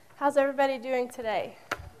How's everybody doing today?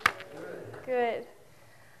 Good.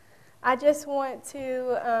 I just want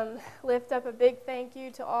to lift up a big thank you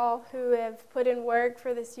to all who have put in work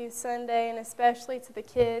for this Youth Sunday, and especially to the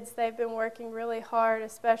kids. They've been working really hard,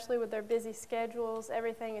 especially with their busy schedules.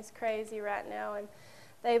 Everything is crazy right now, and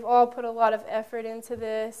they've all put a lot of effort into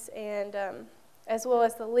this, and as well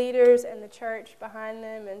as the leaders and the church behind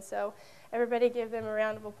them. And so everybody give them a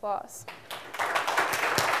round of applause.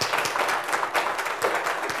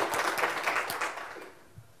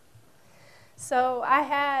 So I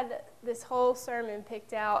had this whole sermon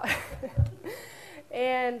picked out,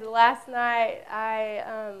 and last night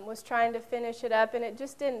I was trying to finish it up, and it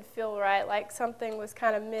just didn't feel right, like something was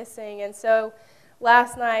kind of missing. And so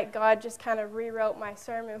last night God just kind of rewrote my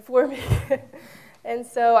sermon for me, and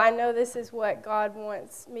so I know this is what God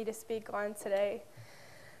wants me to speak on today.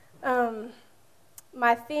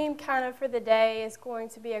 My theme kind of for the day is going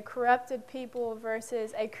to be a corrupted people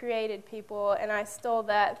versus a created people, and I stole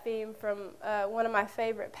that theme from one of my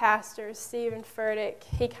favorite pastors, Stephen Furtick.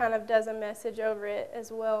 He kind of does a message over it as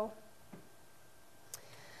well.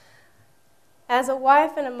 As a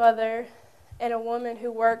wife and a mother and a woman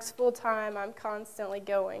who works full-time, I'm constantly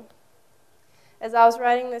going. As I was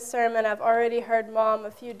writing this sermon, I've already heard Mom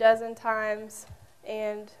a few dozen times,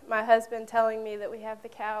 and my husband telling me that we have the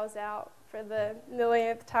cows out for the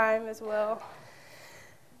millionth time as well.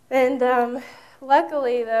 And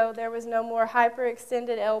luckily, though, there was no more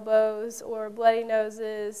hyperextended elbows or bloody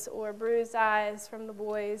noses or bruised eyes from the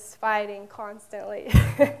boys fighting constantly.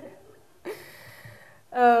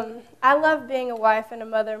 I love being a wife and a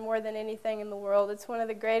mother more than anything in the world. It's one of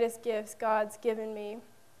the greatest gifts God's given me.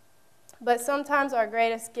 But sometimes our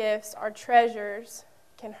greatest gifts, our treasures,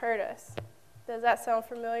 can hurt us. Does that sound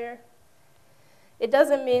familiar? It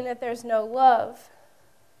doesn't mean that there's no love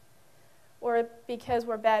or because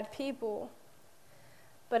we're bad people,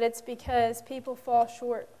 but it's because people fall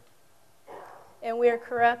short and we are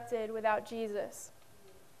corrupted without Jesus.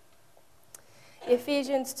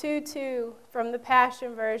 Ephesians 2:2 from the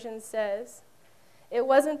Passion Version says, "It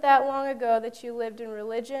wasn't that long ago that you lived in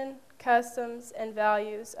religion, customs, and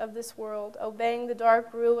values of this world, obeying the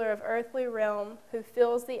dark ruler of earthly realm who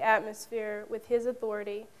fills the atmosphere with his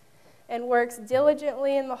authority and works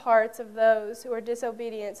diligently in the hearts of those who are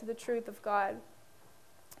disobedient to the truth of God.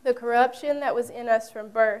 The corruption that was in us from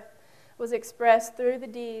birth was expressed through the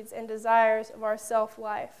deeds and desires of our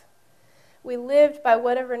self-life. We lived by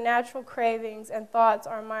whatever natural cravings and thoughts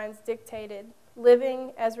our minds dictated,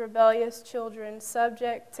 living as rebellious children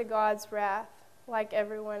subject to God's wrath like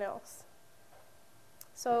everyone else."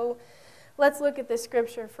 So let's look at this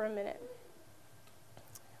scripture for a minute.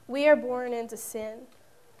 We are born into sin,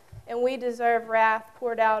 and we deserve wrath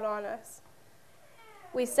poured out on us.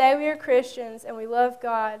 We say we are Christians and we love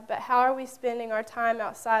God, but how are we spending our time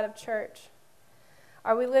outside of church?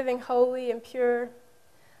 Are we living holy and pure?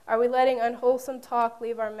 Are we letting unwholesome talk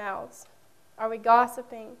leave our mouths? Are we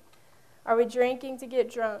gossiping? Are we drinking to get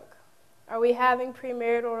drunk? Are we having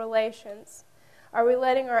premarital relations? Are we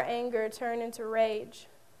letting our anger turn into rage?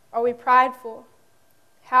 Are we prideful?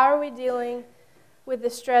 How are we dealing with the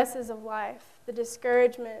stresses of life, the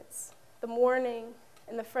discouragements, the mourning,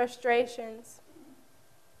 and the frustrations?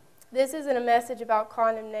 This isn't a message about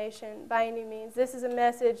condemnation by any means. This is a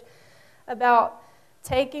message about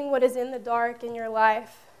taking what is in the dark in your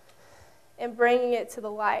life and bringing it to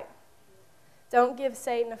the light. Don't give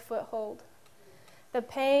Satan a foothold. The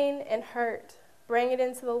pain and hurt, bring it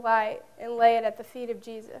into the light and lay it at the feet of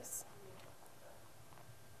Jesus.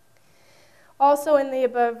 Also in the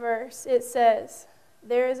above verse, it says,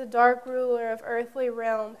 "There is a dark ruler of earthly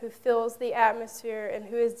realm who fills the atmosphere and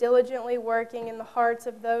who is diligently working in the hearts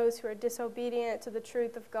of those who are disobedient to the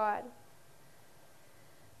truth of God."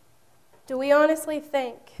 Do we honestly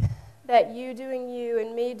think that you doing you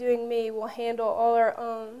and me doing me will handle all our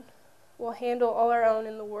own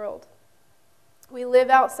in the world? We live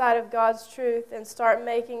outside of God's truth and start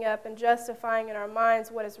making up and justifying in our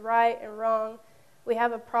minds what is right and wrong. We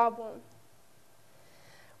have a problem.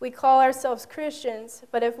 We call ourselves Christians,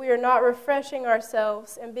 but if we are not refreshing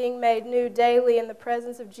ourselves and being made new daily in the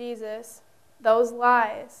presence of Jesus, those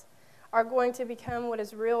lies are going to become what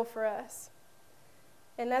is real for us.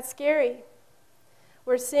 And that's scary.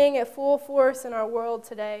 We're seeing it full force in our world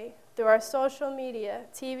today through our social media,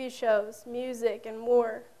 TV shows, music, and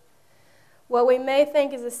more. What we may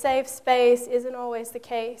think is a safe space isn't always the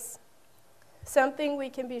case. Something we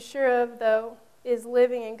can be sure of, though, is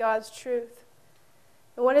living in God's truth.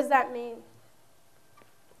 And what does that mean?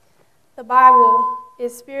 The Bible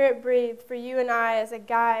is Spirit-breathed for you and I as a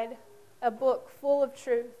guide, a book full of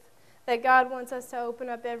truth that God wants us to open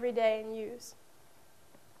up every day and use.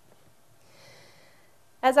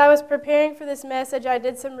 As I was preparing for this message, I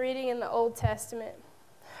did some reading in the Old Testament,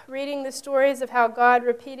 reading the stories of how God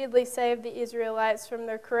repeatedly saved the Israelites from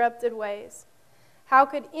their corrupted ways. How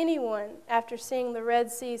could anyone, after seeing the Red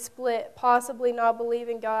Sea split, possibly not believe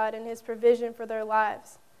in God and His provision for their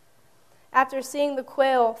lives? After seeing the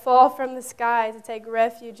quail fall from the sky to take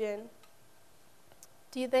refuge in,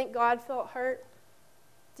 do you think God felt hurt?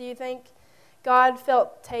 Do you think God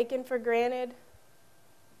felt taken for granted?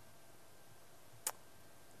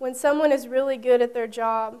 When someone is really good at their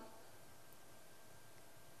job,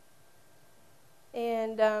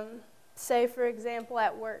 and say, for example,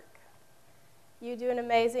 at work, you do an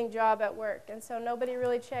amazing job at work, and so nobody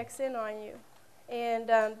really checks in on you, and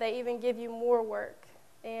they even give you more work,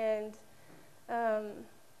 and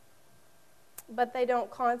but they don't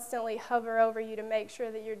constantly hover over you to make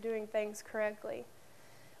sure that you're doing things correctly.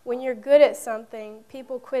 When you're good at something,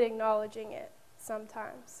 people quit acknowledging it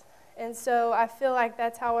sometimes. And so I feel like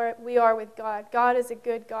that's how we are with God. God is a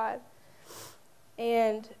good God.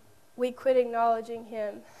 And we quit acknowledging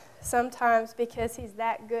Him sometimes because He's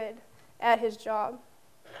that good at His job.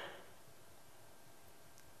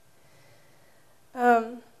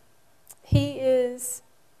 He is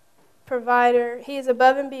provider. He is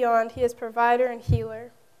above and beyond. He is provider and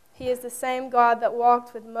healer. He is the same God that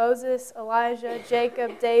walked with Moses, Elijah,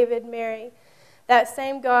 Jacob, David, Mary. That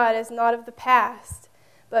same God is not of the past,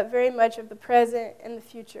 but very much of the present and the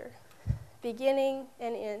future, beginning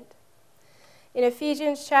and end. In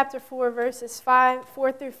Ephesians chapter 4, verses 4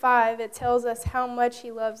 through 5, it tells us how much He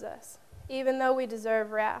loves us, even though we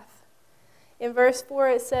deserve wrath. In verse 4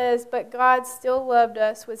 it says, "But God still loved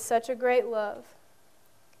us with such a great love.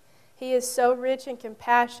 He is so rich in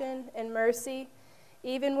compassion and mercy.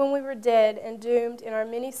 Even when we were dead and doomed in our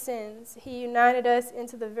many sins, He united us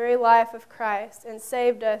into the very life of Christ and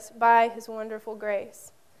saved us by His wonderful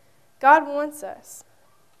grace." God wants us.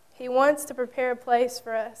 He wants to prepare a place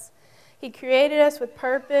for us. He created us with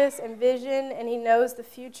purpose and vision, and He knows the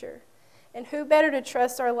future. And who better to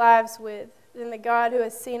trust our lives with than the God who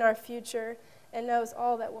has seen our future and knows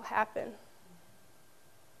all that will happen?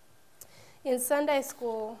 In Sunday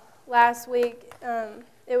school last week,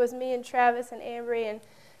 it was me and Travis and Ambry, and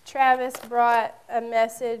Travis brought a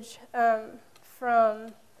message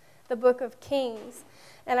from the book of Kings.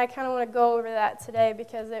 And I kind of want to go over that today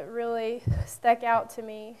because it really stuck out to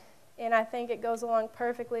me, and I think it goes along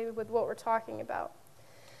perfectly with what we're talking about.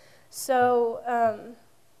 So,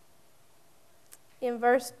 in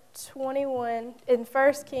verse 21, in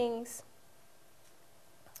 1 Kings,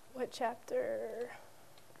 what chapter?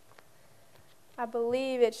 I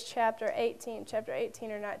believe it's chapter 18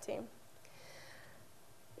 or 19.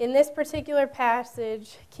 In this particular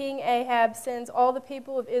passage, King Ahab sends all the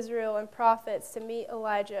people of Israel and prophets to meet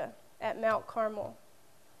Elijah at Mount Carmel.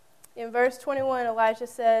 In verse 21, Elijah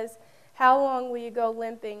says, "How long will you go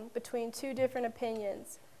limping between two different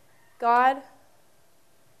opinions? God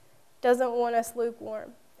doesn't want us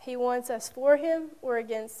lukewarm. He wants us for Him or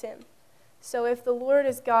against Him. So if the Lord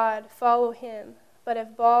is God, follow Him. But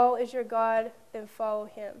if Baal is your God, then follow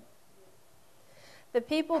him." The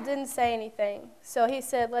people didn't say anything, so he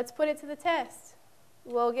said, let's put it to the test.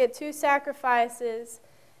 We'll get 2 sacrifices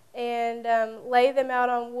and lay them out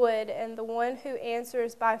on wood, and the one who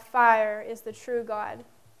answers by fire is the true God.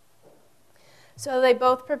 So they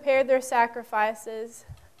both prepared their sacrifices,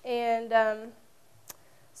 and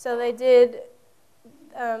so they did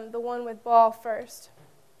the one with Baal first.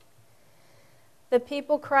 The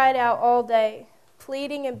people cried out all day,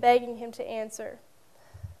 pleading and begging him to answer.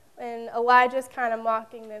 And Elijah's kind of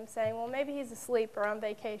mocking them, saying, well, maybe he's asleep or on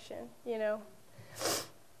vacation, you know.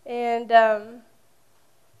 And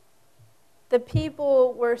the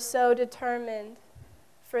people were so determined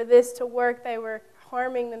for this to work. They were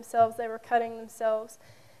harming themselves. They were cutting themselves.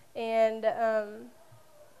 And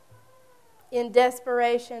in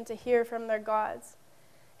desperation to hear from their gods.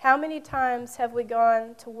 How many times have we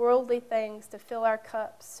gone to worldly things to fill our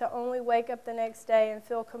cups, to only wake up the next day and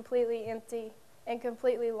feel completely empty and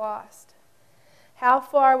completely lost? How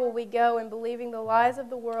far will we go in believing the lies of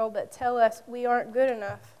the world that tell us we aren't good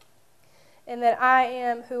enough, and that I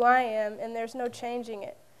am who I am and there's no changing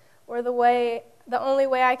it, or the only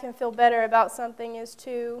way I can feel better about something is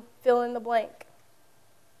to fill in the blank?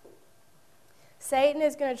 Satan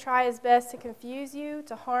is going to try his best to confuse you,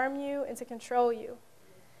 to harm you, and to control you.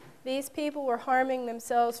 These people were harming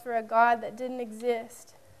themselves for a God that didn't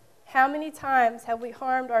exist. How many times have we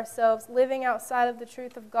harmed ourselves living outside of the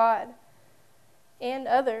truth of God and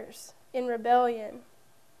others in rebellion?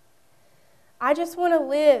 I just want to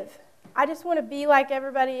live. I just want to be like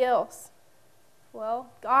everybody else.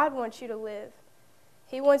 Well, God wants you to live.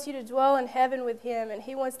 He wants you to dwell in heaven with him, and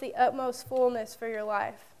he wants the utmost fullness for your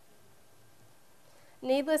life.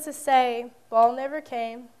 Needless to say, Baal never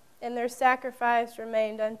came, and their sacrifice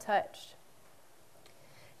remained untouched.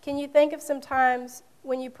 Can you think of some times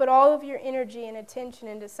when you put all of your energy and attention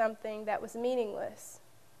into something that was meaningless?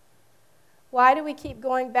 Why do we keep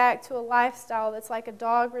going back to a lifestyle that's like a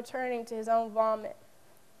dog returning to his own vomit?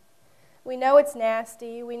 We know it's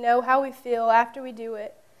nasty, we know how we feel after we do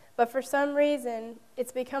it, but for some reason,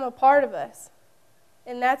 it's become a part of us.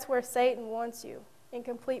 And that's where Satan wants you, in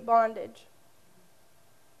complete bondage.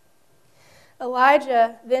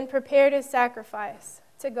 Elijah then prepared his sacrifice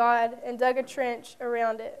to God and dug a trench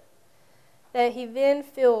around it, that he then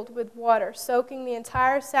filled with water, soaking the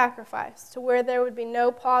entire sacrifice to where there would be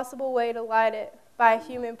no possible way to light it by a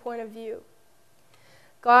human point of view.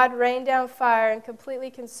 God rained down fire and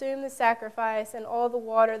completely consumed the sacrifice and all the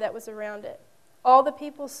water that was around it. All the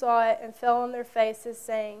people saw it and fell on their faces,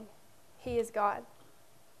 saying, "He is God."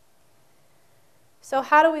 So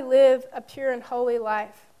how do we live a pure and holy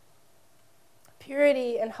life?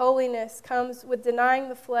 Purity and holiness comes with denying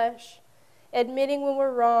the flesh, admitting when we're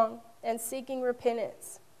wrong, and seeking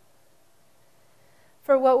repentance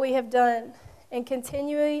for what we have done, and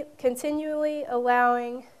continually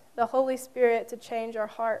allowing the Holy Spirit to change our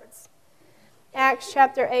hearts. Acts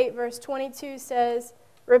chapter 8, verse 22 says,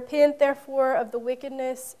 "Repent therefore of the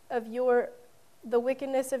wickedness of yours,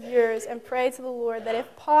 and pray to the Lord that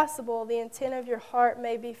if possible the intent of your heart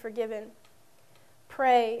may be forgiven."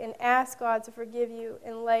 Pray and ask God to forgive you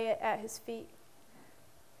and lay it at his feet.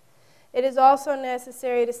 It is also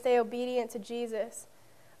necessary to stay obedient to Jesus.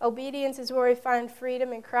 Obedience is where we find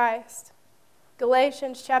freedom in Christ.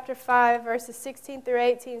 Galatians chapter 5, verses 16 through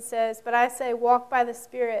 18 says, "But I say, walk by the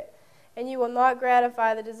Spirit, and you will not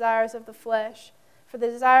gratify the desires of the flesh. For the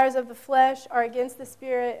desires of the flesh are against the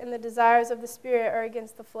Spirit, and the desires of the Spirit are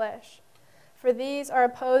against the flesh. For these are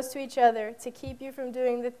opposed to each other to keep you from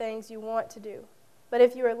doing the things you want to do. But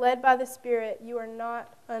if you are led by the Spirit, you are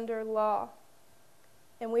not under law."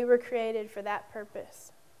 And we were created for that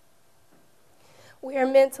purpose. We are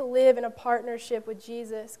meant to live in a partnership with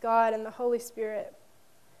Jesus, God, and the Holy Spirit.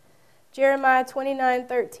 Jeremiah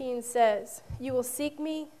 29:13 says, "You will seek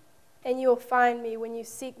me, and you will find me when you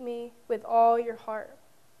seek me with all your heart."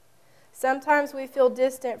 Sometimes we feel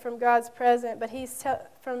distant from God's presence, but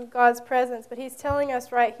He's telling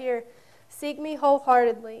us right here, "Seek me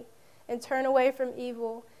wholeheartedly, and turn away from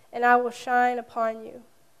evil, and I will shine upon you."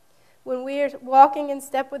 When we are walking in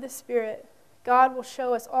step with the Spirit, God will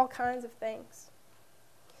show us all kinds of things.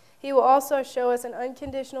 He will also show us an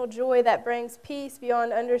unconditional joy that brings peace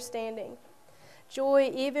beyond understanding.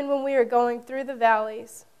 Joy even when we are going through the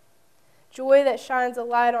valleys. Joy that shines a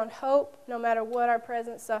light on hope no matter what our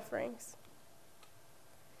present sufferings.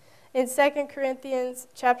 In 2 Corinthians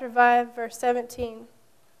chapter 5, verse 17,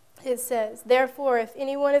 it says, "Therefore, if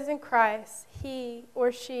anyone is in Christ, he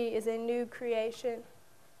or she is a new creation.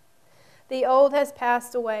 The old has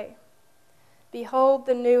passed away. Behold,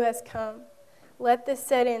 the new has come." Let this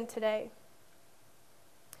set in today.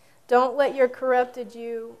 Don't let your corrupted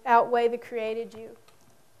you outweigh the created you.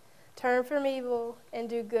 Turn from evil and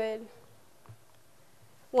do good.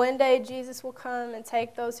 One day Jesus will come and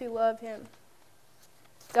take those who love him.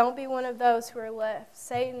 Don't be one of those who are left.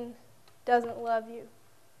 Satan doesn't love you.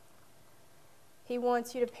 He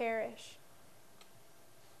wants you to perish.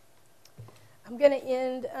 I'm going to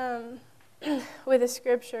end with a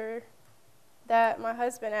scripture that my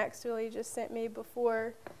husband actually just sent me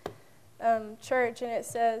before church, and it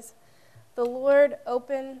says, "The Lord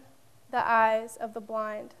opened the eyes of the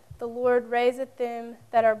blind. The Lord raiseth them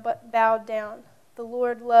that are bowed down. The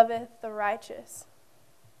Lord loveth the righteous."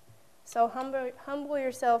 So humble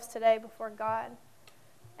yourselves today before God.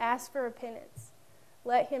 Ask for repentance.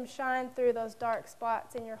 Let him shine through those dark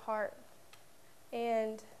spots in your heart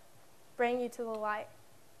and bring you to the light.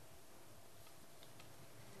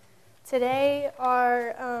 Today,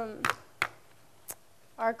 our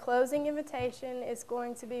closing invitation is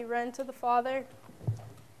going to be Run to the Father.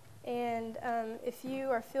 And if you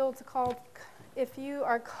are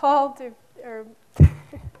called to, or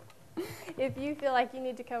if you feel like you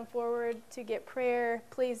need to come forward to get prayer,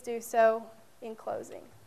 please do so in closing.